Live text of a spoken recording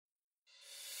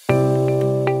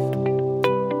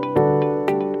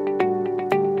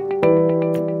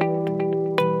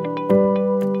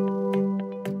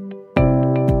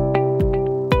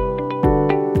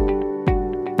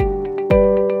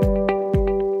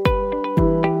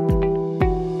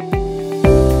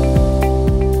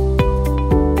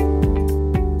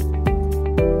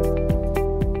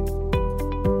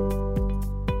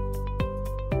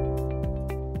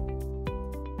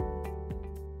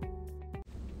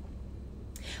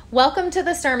Welcome to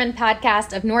the Sermon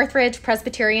Podcast of Northridge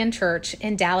Presbyterian Church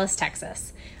in Dallas,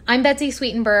 Texas. I'm Betsy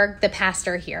Sweetenberg, the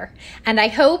pastor here, and I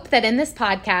hope that in this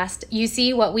podcast you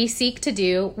see what we seek to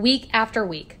do week after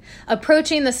week,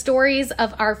 approaching the stories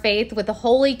of our faith with a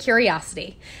holy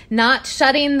curiosity, not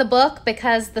shutting the book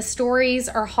because the stories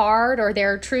are hard or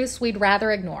there are truths we'd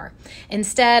rather ignore.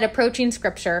 Instead, approaching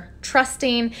Scripture,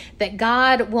 trusting that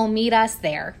God will meet us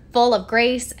there, full of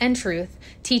grace and truth,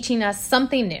 teaching us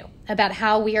something new about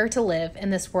how we are to live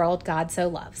in this world God so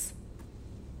loves.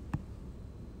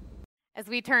 As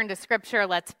we turn to Scripture,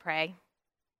 let's pray.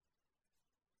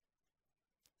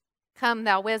 Come,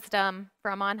 thou wisdom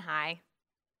from on high.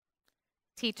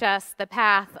 Teach us the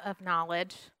path of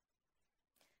knowledge.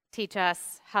 Teach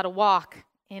us how to walk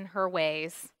in her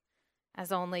ways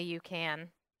as only you can.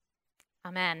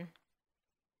 Amen.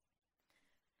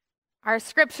 Our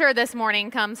scripture this morning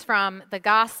comes from the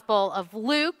Gospel of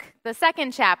Luke, the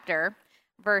 2nd chapter,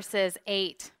 verses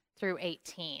 8 through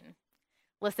 18.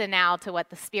 Listen now to what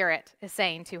the Spirit is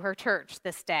saying to her church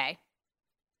this day.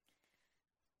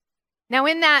 Now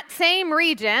in that same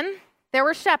region, there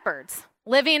were shepherds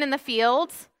living in the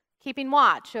fields, keeping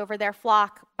watch over their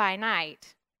flock by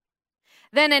night.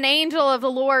 Then an angel of the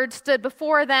Lord stood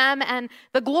before them, and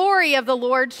the glory of the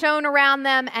Lord shone around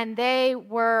them, and they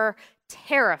were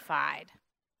terrified.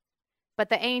 But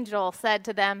the angel said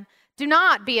to them, "Do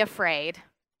not be afraid.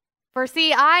 For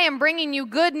see, I am bringing you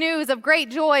good news of great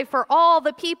joy for all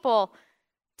the people.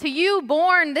 To you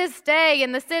born this day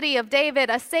in the city of David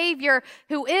a Savior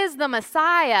who is the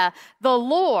Messiah, the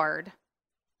Lord.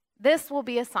 This will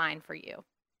be a sign for you.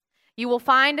 You will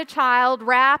find a child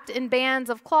wrapped in bands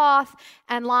of cloth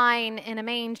and lying in a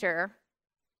manger."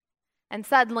 And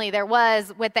suddenly there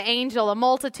was with the angel a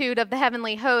multitude of the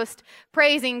heavenly host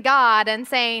praising God and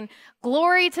saying,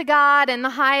 "Glory to God in the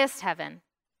highest heaven,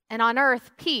 and on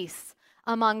earth peace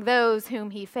among those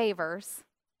whom he favors."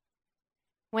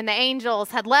 When the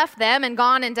angels had left them and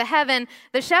gone into heaven,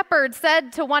 the shepherds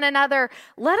said to one another,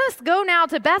 "Let us go now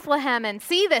to Bethlehem and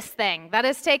see this thing that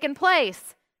has taken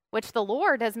place, which the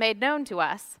Lord has made known to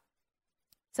us."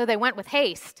 So they went with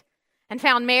haste and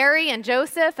found Mary and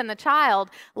Joseph and the child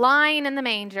lying in the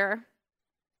manger.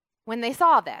 When they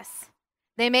saw this,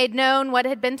 they made known what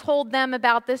had been told them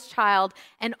about this child,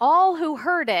 and all who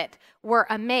heard it were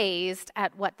amazed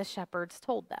at what the shepherds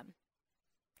told them.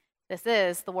 This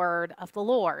is the word of the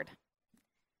Lord.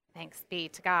 Thanks be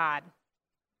to God.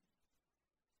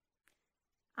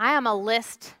 I am a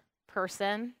list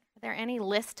person. Are there any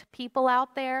list people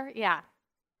out there? Yeah.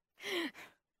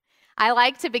 I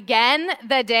like to begin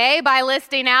the day by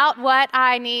listing out what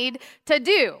I need to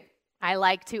do. I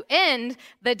like to end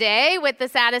the day with the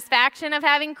satisfaction of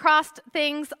having crossed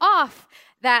things off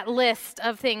that list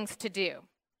of things to do.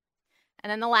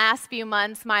 And in the last few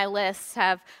months, my lists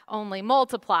have only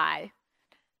multiplied.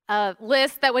 A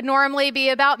list that would normally be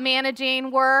about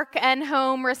managing work and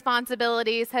home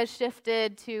responsibilities has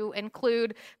shifted to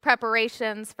include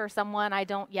preparations for someone I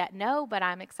don't yet know, but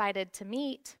I'm excited to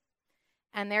meet.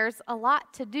 And there's a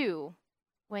lot to do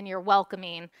when you're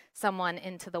welcoming someone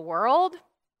into the world.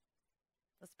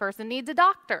 This person needs a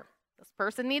doctor. This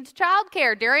person needs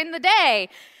childcare during the day.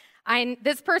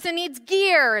 This person needs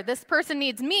gear. This person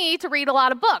needs me to read a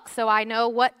lot of books so I know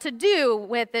what to do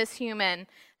with this human.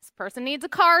 This person needs a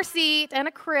car seat and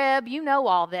a crib. You know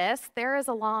all this. There is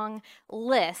a long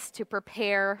list to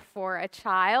prepare for a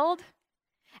child.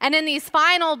 And in these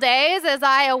final days, as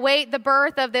I await the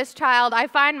birth of this child, I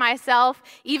find myself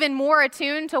even more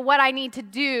attuned to what I need to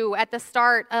do at the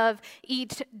start of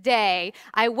each day.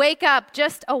 I wake up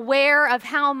just aware of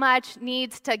how much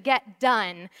needs to get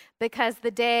done because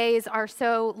the days are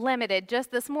so limited.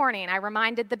 Just this morning, I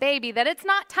reminded the baby that it's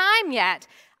not time yet.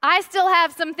 I still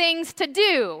have some things to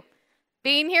do.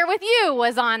 Being here with you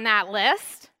was on that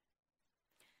list.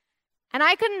 And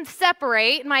I couldn't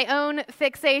separate my own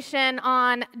fixation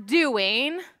on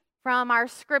doing from our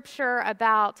scripture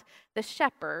about the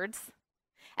shepherds.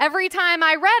 Every time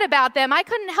I read about them, I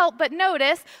couldn't help but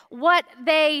notice what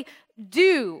they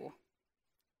do.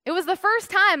 It was the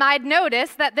first time I'd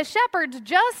noticed that the shepherds,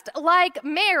 just like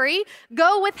Mary,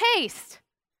 go with haste.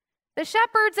 The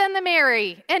shepherds and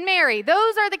Mary,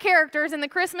 those are the characters in the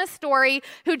Christmas story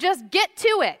who just get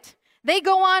to it. They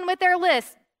go on with their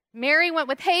list. Mary went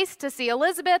with haste to see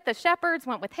Elizabeth. The shepherds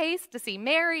went with haste to see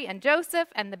Mary and Joseph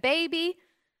and the baby.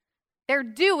 Their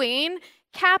doing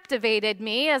captivated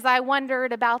me as I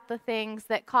wondered about the things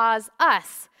that cause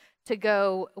us to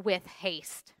go with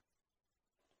haste.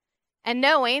 And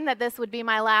knowing that this would be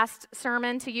my last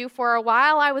sermon to you for a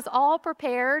while, I was all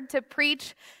prepared to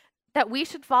preach that we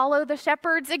should follow the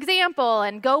shepherd's example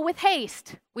and go with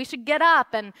haste. We should get up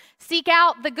and seek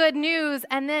out the good news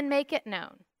and then make it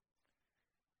known.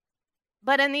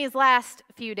 But in these last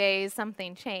few days,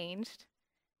 something changed.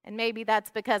 And maybe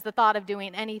that's because the thought of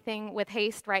doing anything with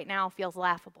haste right now feels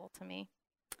laughable to me.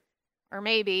 Or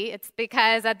maybe it's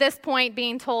because at this point,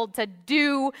 being told to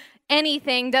do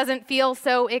anything doesn't feel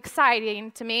so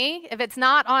exciting to me. If it's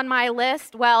not on my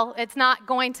list, well, it's not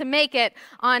going to make it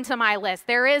onto my list.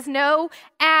 There is no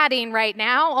adding right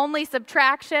now, only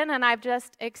subtraction, and I've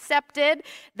just accepted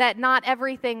that not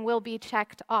everything will be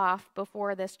checked off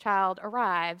before this child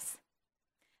arrives.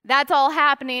 That's all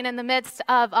happening in the midst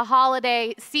of a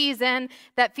holiday season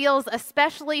that feels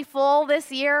especially full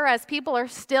this year as people are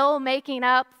still making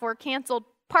up for canceled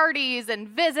parties and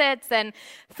visits and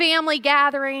family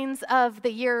gatherings of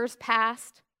the years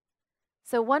past.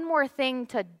 So one more thing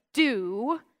to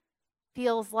do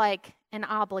feels like an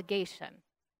obligation,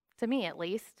 to me at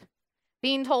least.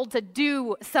 Being told to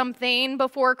do something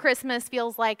before Christmas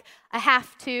feels like a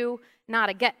have to, not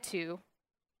a get to.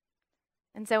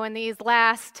 And so in these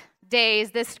last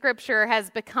days, this scripture has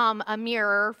become a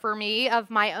mirror for me of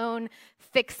my own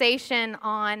fixation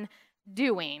on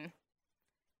doing.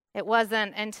 It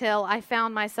wasn't until I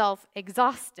found myself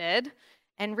exhausted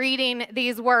and reading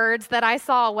these words that I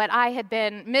saw what I had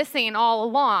been missing all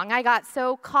along. I got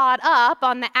so caught up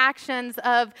on the actions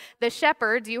of the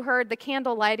shepherds. You heard the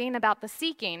candle lighting about the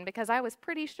seeking, because I was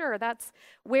pretty sure that's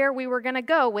where we were going to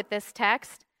go with this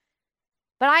text.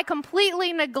 But I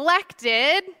completely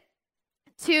neglected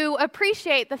to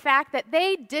appreciate the fact that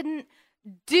they didn't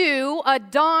do a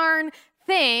darn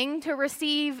thing to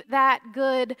receive that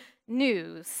good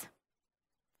news.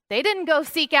 They didn't go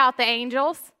seek out the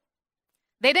angels.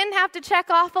 They didn't have to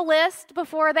check off a list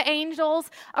before the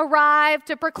angels arrived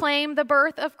to proclaim the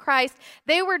birth of Christ.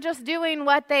 They were just doing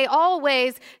what they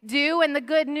always do, and the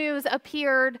good news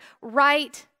appeared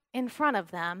right in front of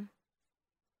them.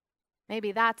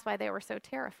 Maybe that's why they were so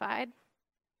terrified.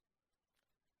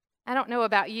 I don't know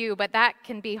about you, but that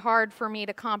can be hard for me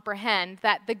to comprehend,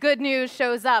 that the good news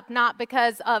shows up not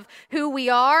because of who we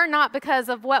are, not because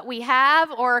of what we have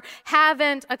or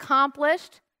haven't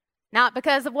accomplished, not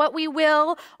because of what we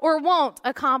will or won't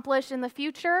accomplish in the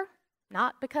future,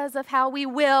 not because of how we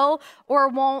will or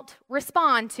won't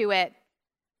respond to it.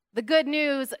 The good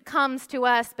news comes to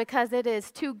us because it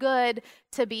is too good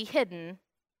to be hidden,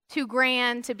 too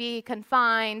grand to be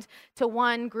confined to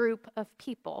one group of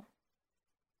people.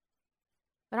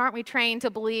 But aren't we trained to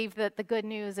believe that the good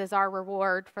news is our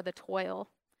reward for the toil,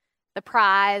 the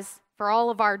prize for all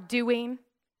of our doing?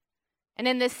 And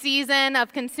in this season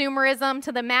of consumerism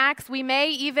to the max, we may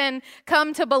even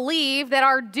come to believe that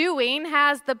our doing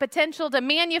has the potential to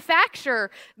manufacture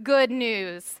good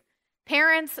news.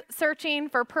 Parents searching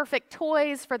for perfect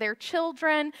toys for their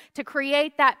children to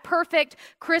create that perfect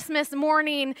Christmas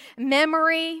morning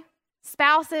memory.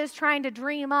 Spouses trying to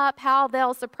dream up how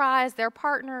they'll surprise their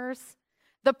partners.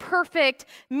 The perfect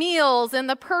meals in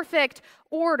the perfect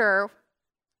order.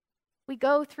 We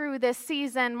go through this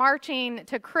season marching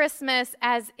to Christmas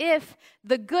as if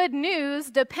the good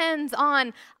news depends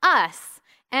on us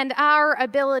and our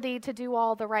ability to do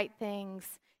all the right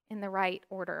things in the right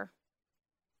order.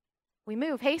 We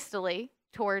move hastily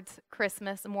towards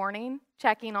Christmas morning,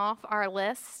 checking off our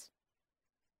lists.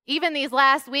 Even these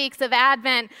last weeks of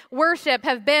Advent worship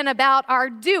have been about our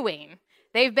doing.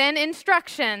 They've been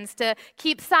instructions to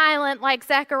keep silent like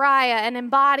Zechariah and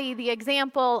embody the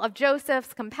example of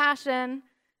Joseph's compassion.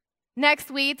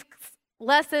 Next week's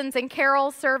lessons and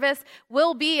carol service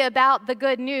will be about the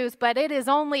good news, but it is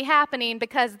only happening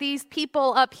because these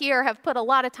people up here have put a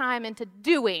lot of time into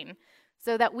doing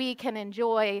so that we can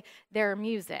enjoy their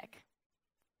music.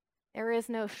 There is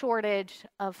no shortage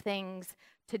of things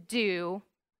to do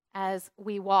as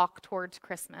we walk towards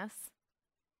Christmas.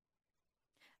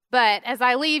 But as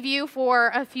I leave you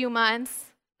for a few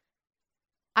months,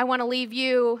 I want to leave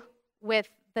you with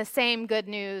the same good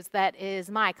news that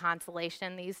is my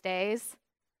consolation these days.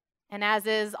 And as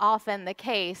is often the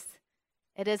case,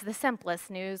 it is the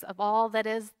simplest news of all that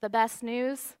is the best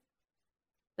news.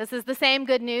 This is the same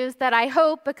good news that I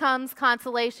hope becomes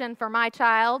consolation for my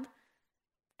child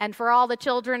and for all the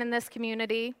children in this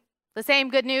community. The same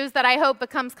good news that I hope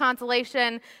becomes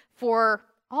consolation for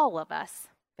all of us,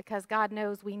 because God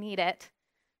knows we need it.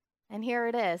 And here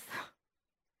it is.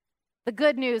 The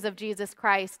good news of Jesus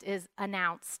Christ is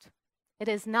announced. It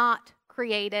is not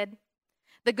created.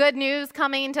 The good news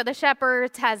coming to the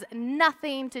shepherds has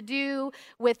nothing to do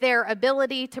with their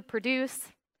ability to produce,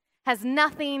 has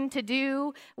nothing to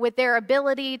do with their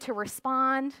ability to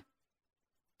respond.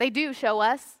 They do show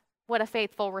us what a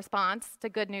faithful response to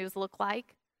good news look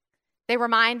like. They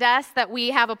remind us that we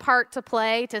have a part to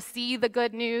play to see the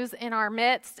good news in our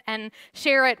midst and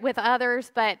share it with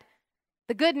others, but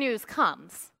the good news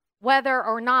comes whether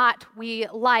or not we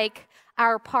like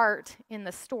our part in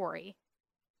the story.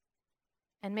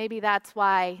 And maybe that's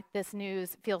why this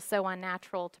news feels so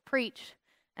unnatural to preach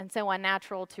and so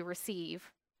unnatural to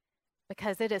receive,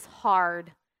 because it is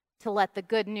hard to let the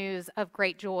good news of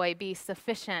great joy be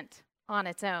sufficient on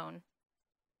its own.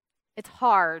 It's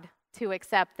hard to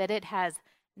accept that it has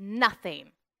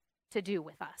nothing to do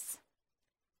with us.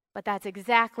 But that's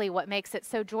exactly what makes it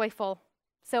so joyful,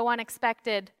 so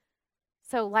unexpected,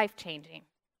 so life-changing.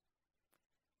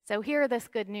 So hear this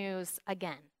good news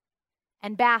again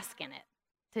and bask in it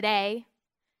today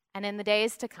and in the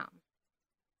days to come.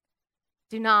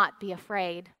 Do not be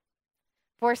afraid.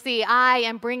 For see, I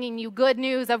am bringing you good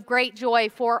news of great joy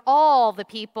for all the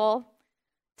people.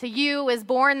 To you is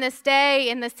born this day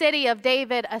in the city of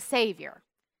David a Savior,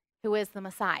 who is the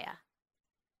Messiah,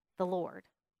 the Lord.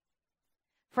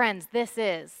 Friends, this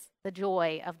is the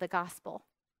joy of the gospel.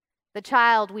 The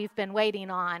child we've been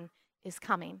waiting on is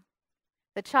coming.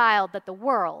 The child that the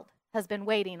world has been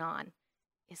waiting on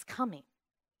is coming.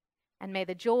 And may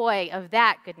the joy of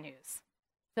that good news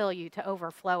fill you to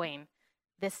overflowing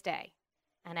this day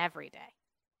and every day.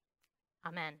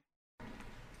 Amen.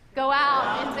 Go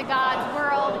out into God's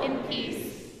world in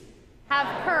peace.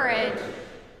 Have courage.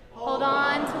 Hold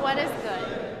on to what is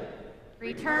good.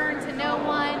 Return to no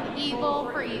one evil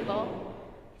for evil.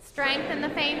 Strengthen the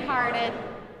faint-hearted.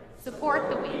 Support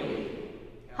the weak.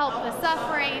 Help the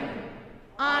suffering.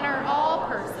 Honor all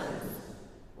persons.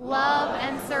 Love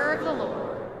and serve the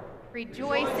Lord,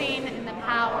 rejoicing in the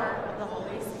power of the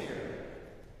Holy Spirit.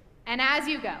 And as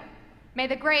you go, may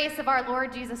the grace of our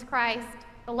Lord Jesus Christ,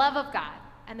 the love of God,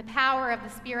 and the power of the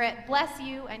Spirit bless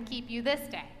you and keep you this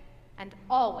day and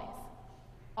always,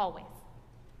 always.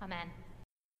 Amen.